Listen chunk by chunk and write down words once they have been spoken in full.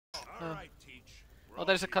Alright, Teach. Oh,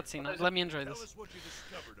 there's a cutscene. Let me enjoy Tell this. us what you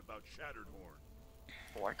discovered about Shattered Horn.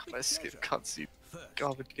 Why can't I skip Pleasure. cutscene? First,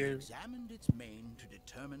 Garbage we game. examined its mane to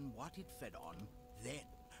determine what it fed on. Then,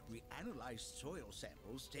 we analyzed soil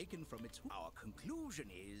samples taken from its... Our conclusion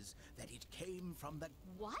is that it came from the...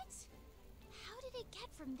 What? How did it get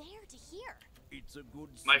from there to here? It's a good...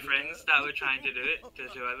 My friends that were trying to do it,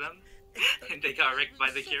 the two of them, and they got wrecked by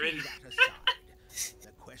the Kirin. The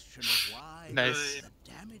question of why Nice.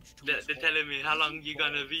 the damage to They're telling me how long you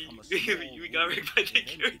gonna be. We got wrecked by the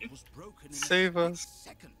Kirin. Save us.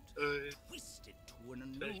 Second, twisted to an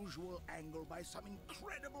unusual angle by some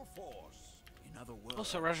incredible force. In other words, Oh,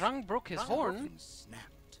 so Rajang broke his horn?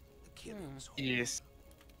 snapped the Kirin's horn. Yes.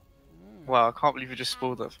 Wow, I can't believe you just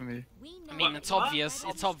spoiled that for me. I mean, it's obvious.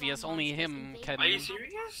 It's obvious. Only him can. Are you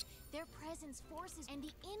serious? Their presence forces and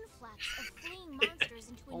the influx of fleeing monsters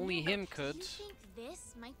into a Only new him world. could. You think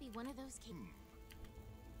this might be one of those cases?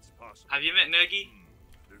 It's possible. Have you met Nergi?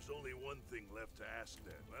 There's only one thing left to ask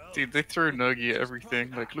then. Well, Dude, they threw Nogi at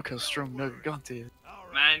everything. Like, look how strong Nogi got here.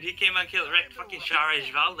 alright. Man, he came and killed wrecked fucking Shara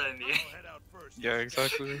Valda in the I'll end. head out first. Yeah,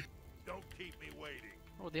 exactly. Don't keep me waiting.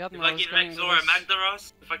 Oh, the admiral is Fucking going. wrecked Zora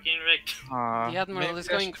Magdaros. Fucking wrecked. The admiral maybe is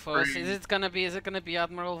I going should for us. bring- Is it gonna be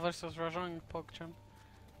Admiral versus Rajang, PogChamp?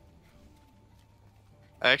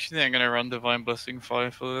 I actually think I'm gonna run Divine Blessing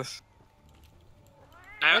 5 for this.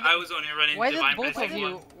 I was only running Why did Divine both of Blessing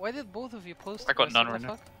you? 1 Why did both of you post? I got this? none What right the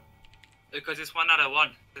now. fuck? because it's 1 out of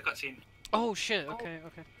 1. The cutscene. Oh shit. Okay.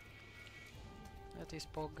 Okay. That is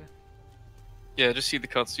Pog. Yeah, just see the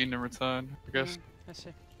cutscene and return, I guess. I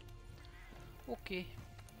see. Okay.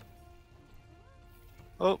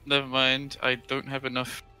 Oh, never mind. I don't have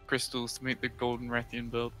enough crystals to make the Golden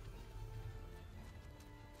Rathian build.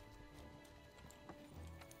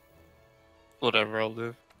 Whatever, I'll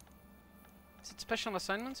live. Is it special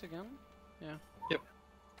assignments again? Yeah. Yep.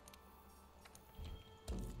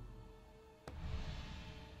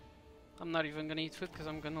 I'm not even gonna eat food because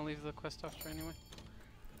I'm gonna leave the quest after anyway.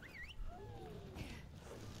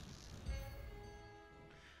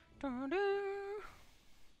 Da-da.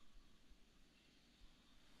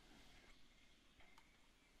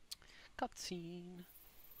 Cutscene.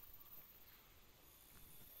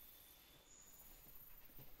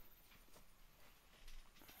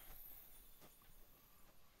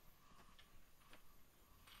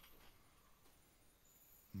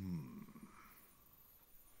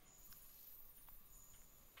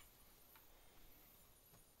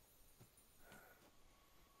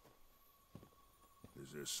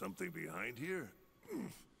 Is there something behind here?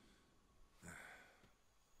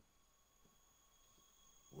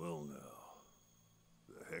 Well now,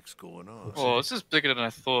 the heck's going on? Oh, this is bigger than I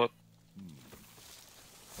thought.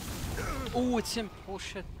 Oh, it's him. Oh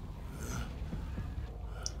shit.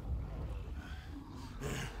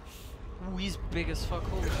 Ooh, he's big as fuck.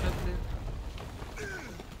 Holy shit, dude.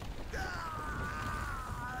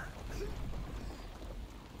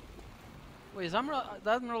 Wait, is the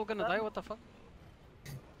Admiral gonna die? What the fuck?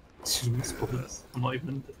 Excuse me, spoilers. I'm not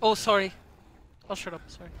even. Oh, sorry. I'll shut up.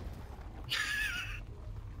 Sorry.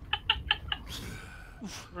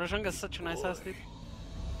 Oof, Rajanga's such a nice ass dude.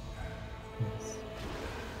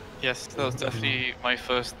 Yes, that was definitely my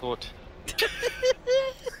first thought. Kieran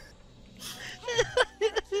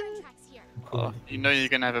tracks here. Oh, you know you're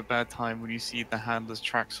gonna have a bad time when you see the handler's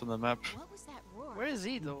tracks on the map. What was that roar? Where is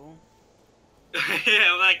he though?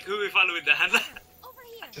 Yeah, like who we following the handler? Over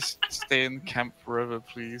here. Just stay in camp forever,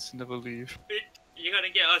 please. Never leave. You're gonna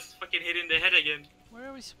get us fucking hit in the head again. Where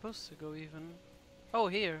are we supposed to go even? Oh,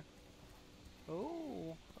 here.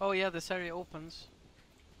 Oh. Oh yeah, this area opens.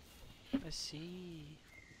 I see.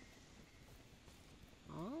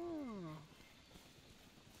 Oh.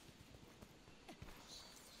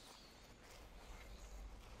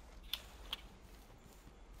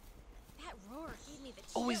 That roar gave me the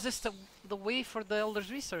chills. Oh, is this the way for the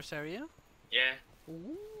Elder's Resource area? Yeah,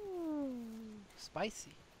 Ooh.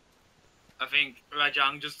 Spicy. I think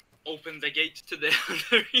Rajang just opened the gate to the other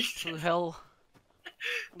To reason. hell.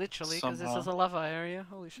 Literally, because this is a lava area.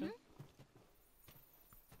 Holy shit.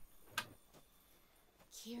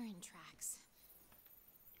 Kieran tracks.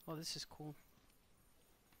 Oh, this is cool.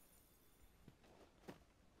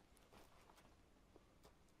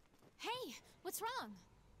 Hey, what's wrong?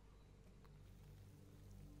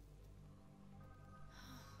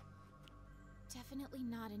 Definitely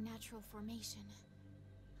not a natural formation.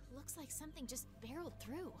 Looks like something just barreled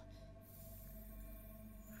through.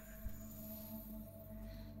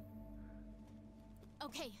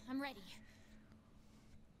 Okay, I'm ready.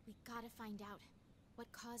 We gotta find out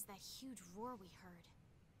what caused that huge roar we heard.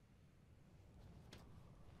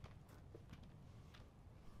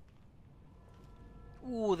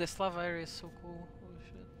 Ooh, this lava area is so cool. Holy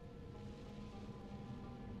shit.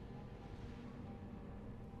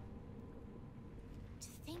 To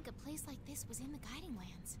think a place like this was in the Guiding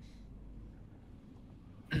Lands.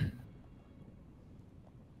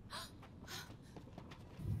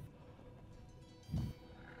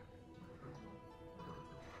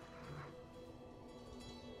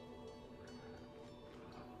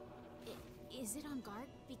 Is it on guard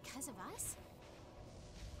because of us?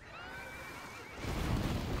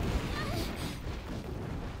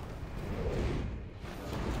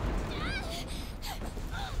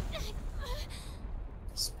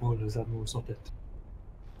 Spoilers, Admiral's not dead.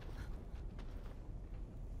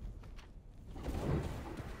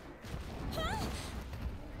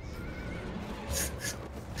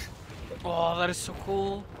 Oh, that is so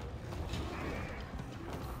cool.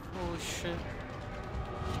 Holy shit.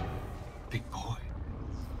 Big boy.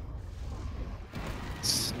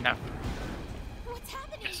 Snap. What's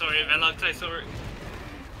happening? Sorry, Velox, I saw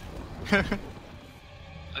it.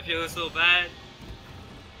 I feel so bad.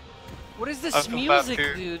 What is I this feel bad music,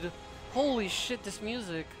 too. dude? Holy shit, this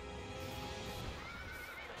music.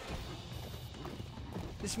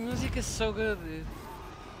 This music is so good, dude.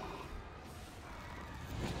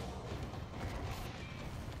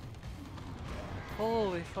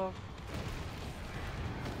 Holy fuck.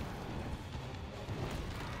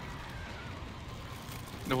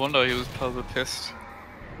 No wonder he was probably pissed.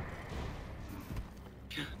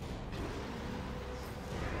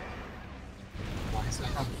 Why is that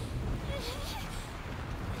happening?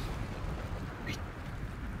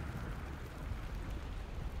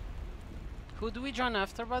 Who do we join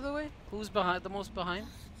after, by the way? Who's behind? The most behind?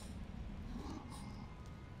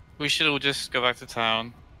 We should all just go back to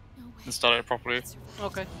town No way. and start it properly.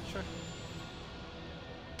 Okay, sure.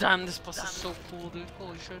 Damn, this boss is so cool, dude.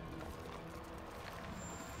 Holy shit.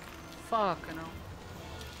 Fuck, I know.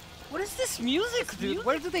 What is this music, dude?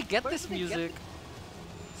 Where do they get this music?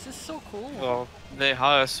 This is so cool. Well, they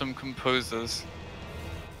hire some composers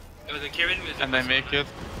It was a Kieran music. and they make it.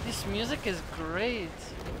 This music is great.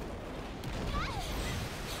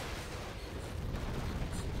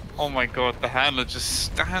 Oh my god, the handler just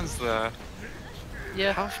stands there.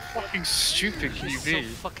 Yeah. How fucking stupid can you He's so be?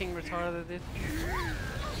 fucking retarded, dude.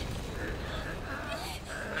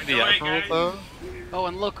 The Alright, Admiral guys. though? Oh,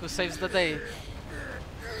 and look who saves the day.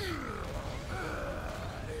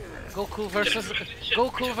 Goku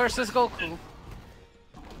versus Goku.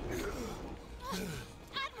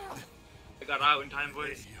 I got out in time,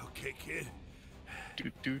 boys. You okay, kid?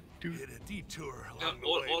 Hit a detour along the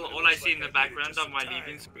way, but it All I looks see in like the I made it background just on in my time.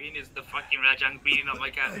 leaving screen is the fucking Rajang beating up my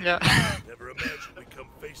cat. Yeah. Never imagined we'd come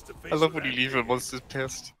face to face I love with when you that leave thing. and monster's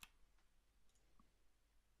pissed.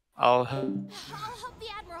 I'll I'll help the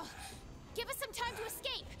Admiral. Give us some time to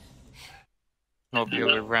escape. not the other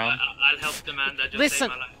way around. I'll help the man that just Listen,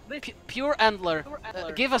 saved my life. Pure Antler,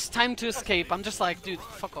 give us time to escape. I'm just like, dude,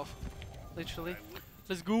 fuck off. Literally.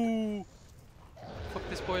 Let's go. Fuck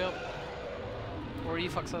this boy up. Or he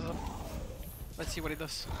fucks us up. Let's see what he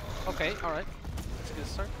does. Okay, alright. That's a good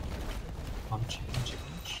start. Punch, punch,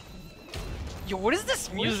 punch. Yo, what is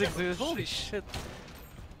this music, dude? Holy shit.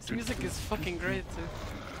 This music is fucking great, dude.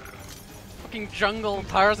 Fucking jungle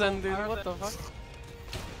Tarzan, dude. What the fuck?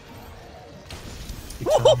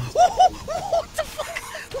 What the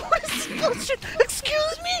fuck? What is this bullshit?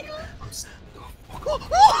 Excuse me?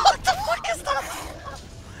 What the fuck is that?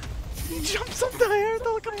 He jumps up the air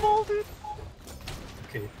like a ball, dude.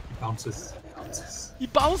 Okay, he bounces. Bounces. He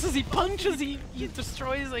bounces, he punches, he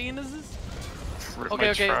destroys anuses. Rip Okay, my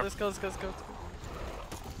okay, trap. let's go, let's go, let's go.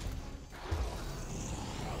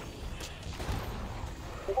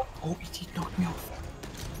 Oh, he did knock me off.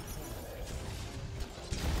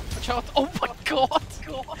 Watch out. Oh my god!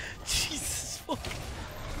 Jesus fuck.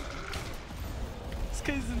 This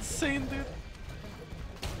guy's insane, dude.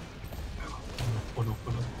 Oh no,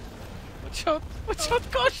 oh no. Watch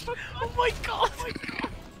out, gosh! Oh my god!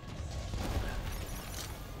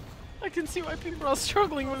 I can see why people are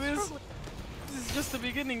struggling with this. This is just the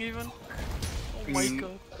beginning, even. Oh my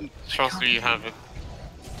god. Trust me, you have it.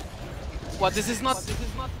 What? This is not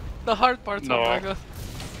the hard part. No. Oh my god.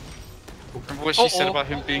 Remember what she said Uh-oh. about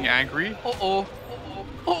him being angry? Oh.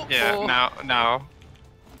 Yeah, now.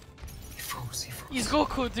 He froze, he froze. He's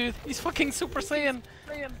Goku, dude. He's fucking Super Saiyan.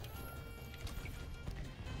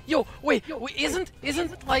 Yo, wait, isn't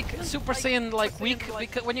like Super Saiyan like weak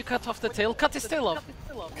because when you cut off the tail? Cut his tail off.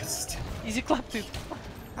 Easy clap, dude.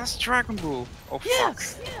 That's Dragon Ball. Oh Yeah, fuck.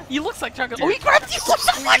 he looks like Dragon. Oh, he grabbed you! What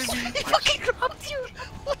the fuck? He fucking grabbed you!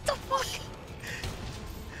 What the fuck?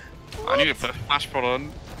 I need to put a flash prod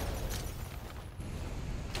on.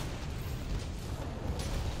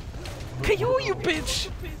 KO you bitch!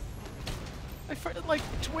 I fired like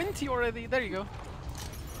 20 already. There you go. It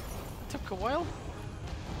took a while.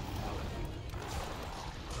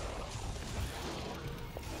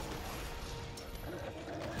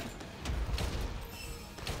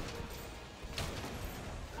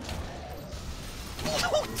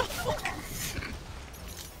 What the fuck?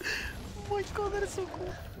 Oh my god, that is so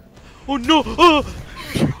cool. Oh no! Oh,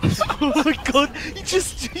 oh my god, he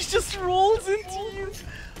just rolls into you.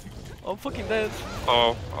 Oh, I'm fucking dead.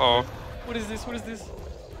 Oh, oh. What is this? What is this?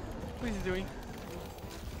 What is he doing?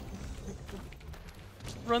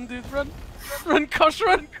 Run, dude, run! Run, Kosh,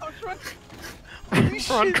 run! Kosh, run! Holy shit!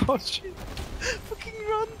 Run, Kosh. Fucking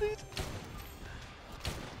run, dude!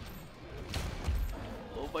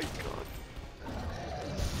 Oh my god.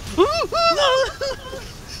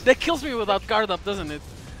 That kills me without guard up, doesn't it?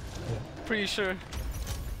 Pretty sure.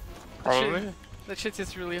 Probably. That shit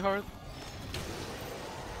hits really hard.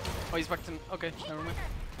 Oh, he's back to... Okay, never mind.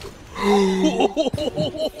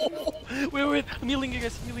 Wait, I'm healing you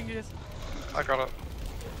guys, I got it.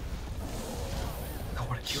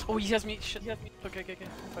 Oh, he has me, shit. Okay,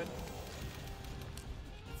 fine.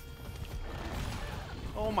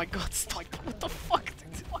 Oh my god, stop. What the fuck,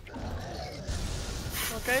 dude?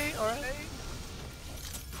 Okay, alright.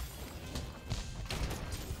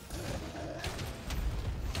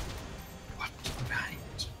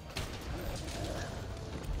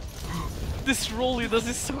 This roll he does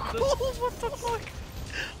is so cool. What the fuck?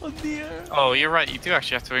 On the air. Oh, you're right. You do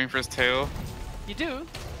actually have to aim for his tail. You do?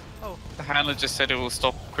 Oh. The handler just said it will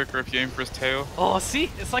stop quicker if you aim for his tail. Oh, see?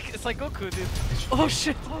 It's like Goku, dude. Oh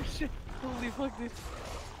shit! Holy fuck, dude.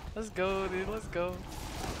 Let's go, dude. Let's go.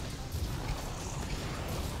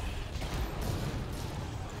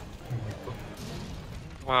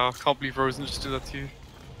 Wow, I can't believe Rosen just did that to you.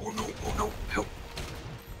 Oh no, help.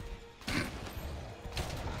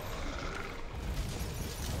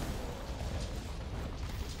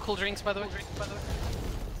 Cool drinks, by the way.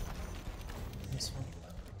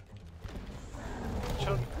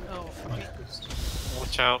 Choke. Oh, fuck me.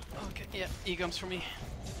 Watch out. Okay, yeah, E-gums for me.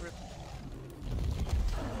 Rip.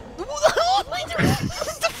 What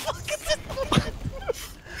the fuck is it?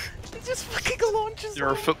 He just fucking launches.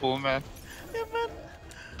 You're a football man. Yeah, man.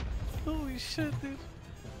 Holy shit, dude.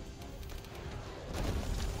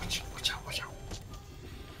 Watch out.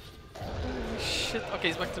 Holy shit. Okay,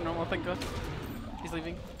 he's back to normal, thank god. He's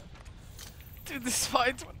leaving. Dude, this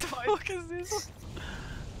fight, what the fuck is this?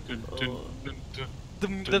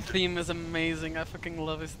 The theme is amazing, I fucking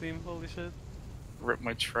love his theme, holy shit. Rip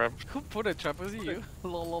my trap. Who put a trap? Was it you?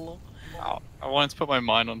 Lol. Oh, I wanted to put my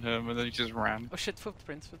mind on him and then he just ran. Oh shit,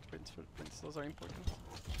 footprints, those are important.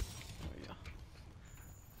 Oh yeah.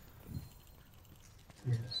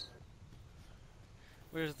 Yes.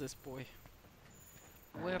 Where's this boy?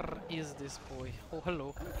 Where is this boy? Oh,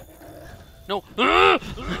 hello. No! Oh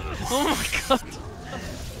my god!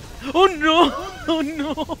 Oh no! Oh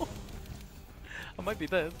no! I might be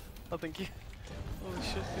dead. Oh, thank you. Holy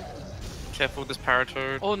shit, dude. Careful with this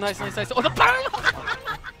paratoad. Oh, nice. Oh, the parallel!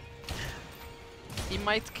 He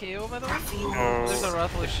might KO, by the way. Oh. There's a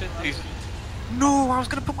rattle of shit. Dude. No, I was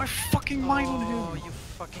gonna put my fucking mind on Oh, him. you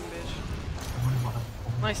fucking bitch.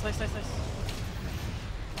 Nice.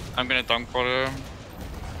 I'm gonna dunk bottom.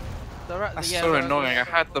 That's so annoying. I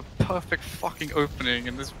had the perfect fucking opening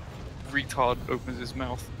and this retard opens his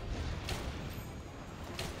mouth.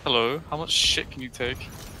 Hello, how much shit can you take?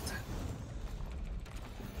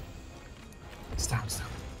 Stab.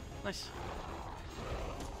 Nice.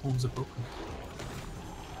 Horns are broken.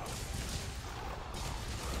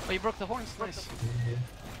 Oh, you broke the horns. Nice. Yeah.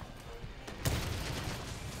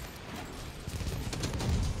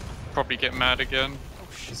 Probably get mad again.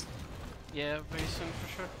 Oh shit. Yeah, very soon for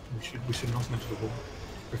sure. We should not enter the hole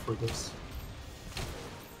before this.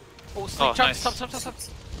 Oh, stop. Nice.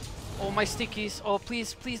 Oh, my stickies. Oh,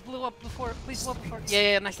 please blow up before.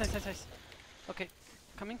 Yeah, nice. Okay,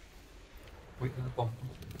 coming. Wait, bomb.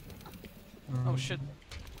 Oh shit.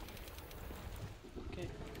 Okay.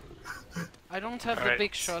 I don't have the Alright,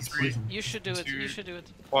 big shots. 3, You should do it. 2, You should do it.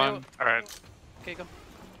 1. Alright. Okay, go.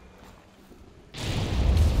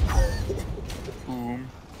 Boom.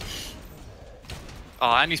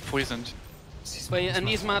 Oh, and he's poisoned. Wait, and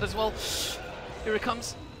he's mad as well. Here it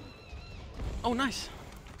comes. Oh, nice.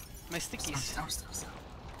 My stickies. Stop.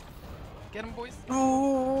 Get him, boys.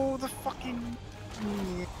 No, the fucking.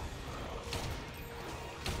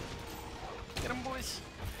 Get him, boys.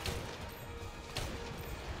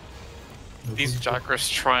 These Jackers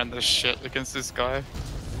trying this shit against this guy.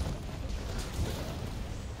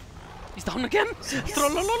 He's down again.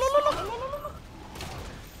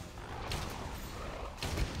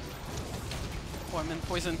 I'm in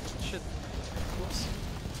poison. Shit. Whoops.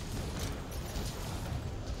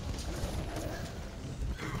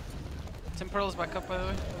 Temporal's back up, by the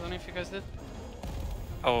way. I don't know if you guys did.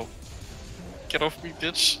 Oh. Get off me,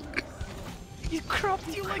 bitch. He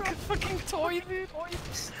cropped you like a fucking toy, dude. Holy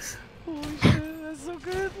shit, that's so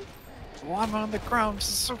good. Why am I on the ground? This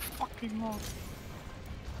is so fucking long.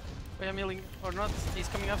 Wait, I'm healing or not. He's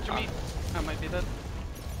coming after me. I might be dead.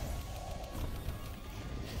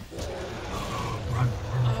 Run.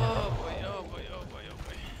 Oh boy, oh boy, oh boy, oh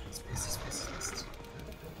boy. Space.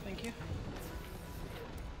 Thank you.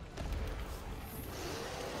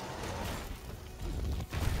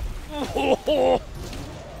 Oh!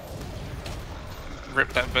 Rip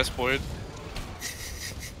that Vespoid.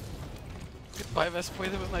 Goodbye,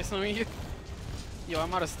 Vespoid. It was nice knowing you. Yo,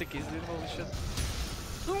 I'm out of stickies, dude. Holy shit.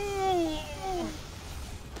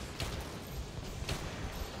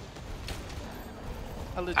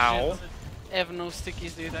 I legit Ow. have no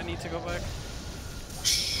stickies, dude. I need to go back.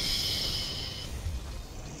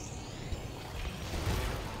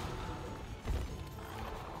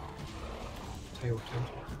 Tail.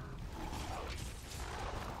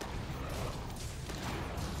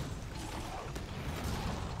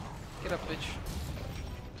 Get up, bitch.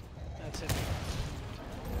 That's it.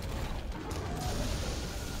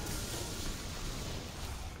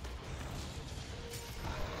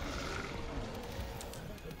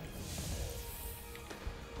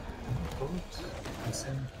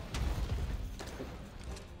 Listen.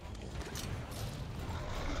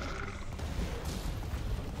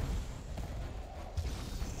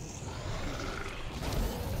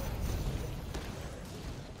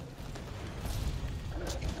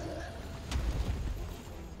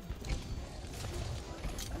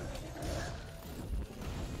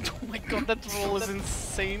 Oh my god, that roll is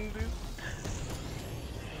insane, dude.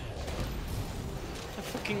 I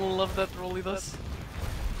fucking love that roll he does.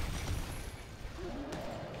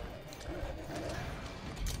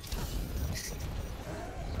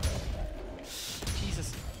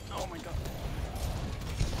 Jesus. Oh my god.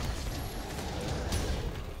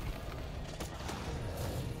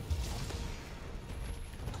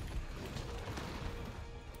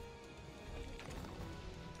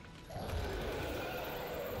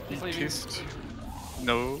 He's leaving. Kissed.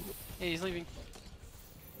 No. Yeah, he's leaving.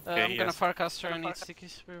 Okay, I'm gonna yes. Farcaster, I need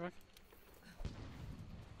stickies. Be right back.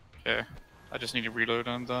 Okay. I just need to reload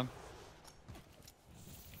and I'm done.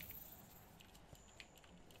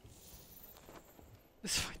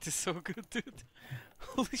 This fight is so good, dude.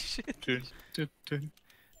 Holy shit. Dun, dun, dun.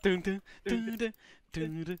 Dun, dun, dun, dun,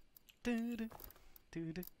 dun, dun, dun, dun, dun,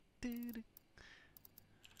 dun, dun, dun.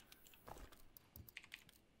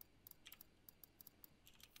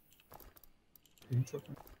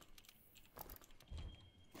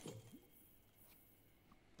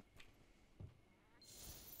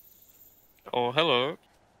 Oh, hello.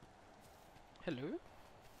 Hello?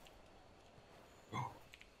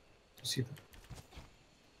 See them.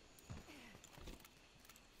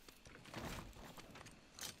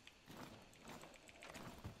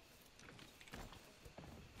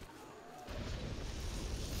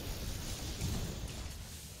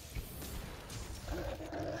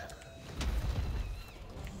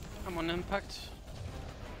 I'm on impact.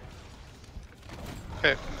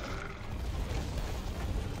 Okay.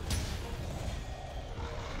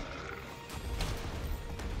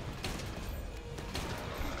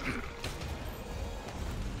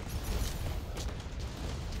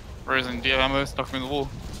 Risen, do you have ammo to knock him in the wall?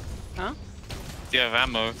 Huh? Do you have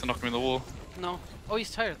ammo to knock him in the wall? No. Oh,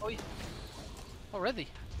 he's tired. Already?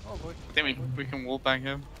 Oh boy. I think we can wall bang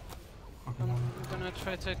him. I'm gonna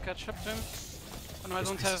try to catch up to him. Oh no, I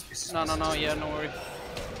don't have... No, yeah, no worry.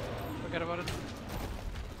 Forget about it.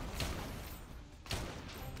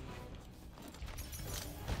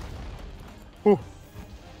 Oh.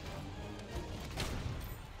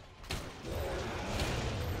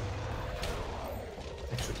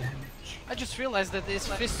 Extra damage. I just realized that his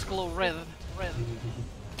fists glow red.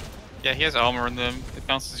 Yeah, he has armor in them. It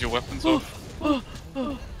bounces your weapons off. I'm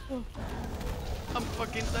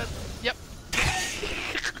fucking dead. Yep.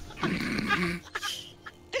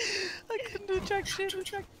 I couldn't do jack shit.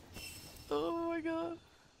 Oh my god.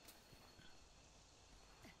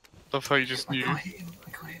 Love how you just knew. I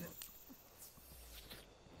can't hit him.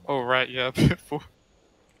 Oh right, yeah. Before.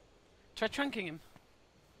 Try trunking him.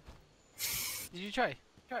 Did you try?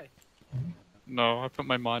 No, I put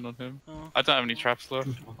my mine on him. Oh. I don't have any traps left.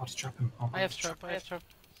 Dude, I'm about to trap him. I have trap.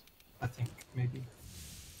 I think, maybe.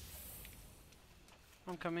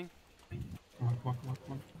 I'm coming. Come on.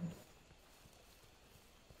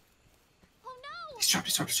 Oh no! He's trapped.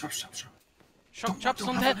 Shock traps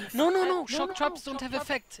don't have. No. Shock traps don't have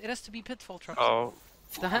effect. It has to be pitfall traps. Oh,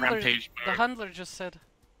 The handler. rampage The mode. handler just said.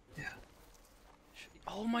 Yeah.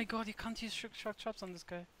 Oh my god, you can't use shock traps on this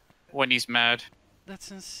guy. When he's mad. That's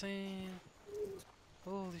insane.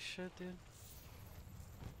 Holy shit, dude.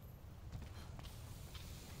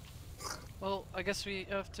 Well, I guess we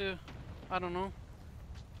have to, I don't know,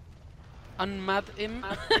 unmad him.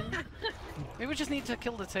 Maybe we just need to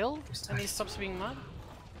kill the tail and he stops being mad.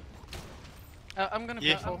 I'm gonna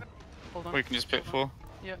pitfall. Hold on. We can just pitfall.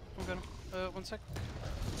 Yeah, I'm gonna. 1 sec.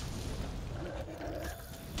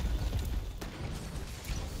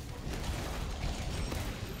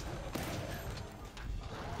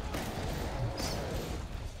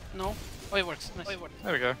 No. Oh, it works. Nice.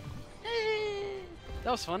 There we go.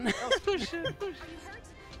 That was fun. You hurt? Any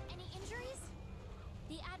injuries?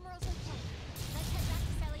 The Admiral's okay. Let's head back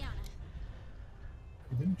to Celiana.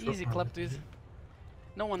 You didn't drop Easy my clap, weapon. dude.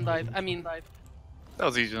 No one died. I mean, That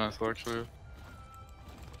was easy enough, actually.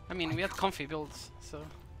 we had comfy builds, so.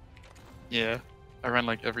 Yeah, I ran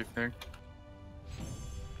like everything.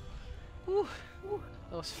 Whew.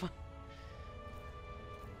 That was fun.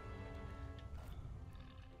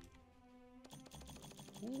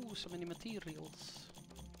 Ooh, so many materials.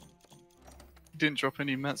 Didn't drop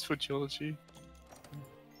any mats for geology.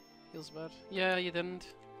 Feels bad. Yeah, you didn't.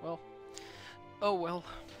 Well. Oh well.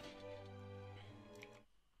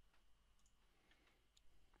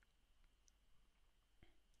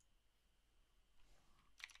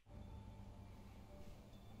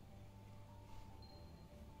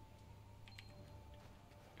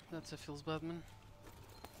 That's a feels bad, man.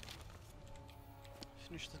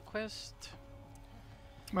 Finish the quest.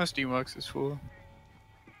 My Steamworks is full.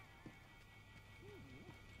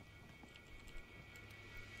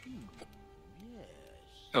 Yes.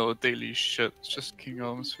 Oh, daily shit. It's just King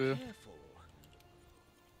Atmosphere. Careful.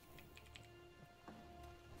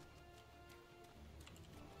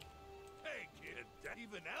 Hey, kid.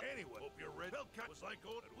 Even now, anyway. Hope you're ready. Was like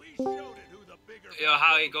old, and we showed it who the bigger. Yo,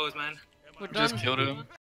 how it goes, man? We're Just done. killed him.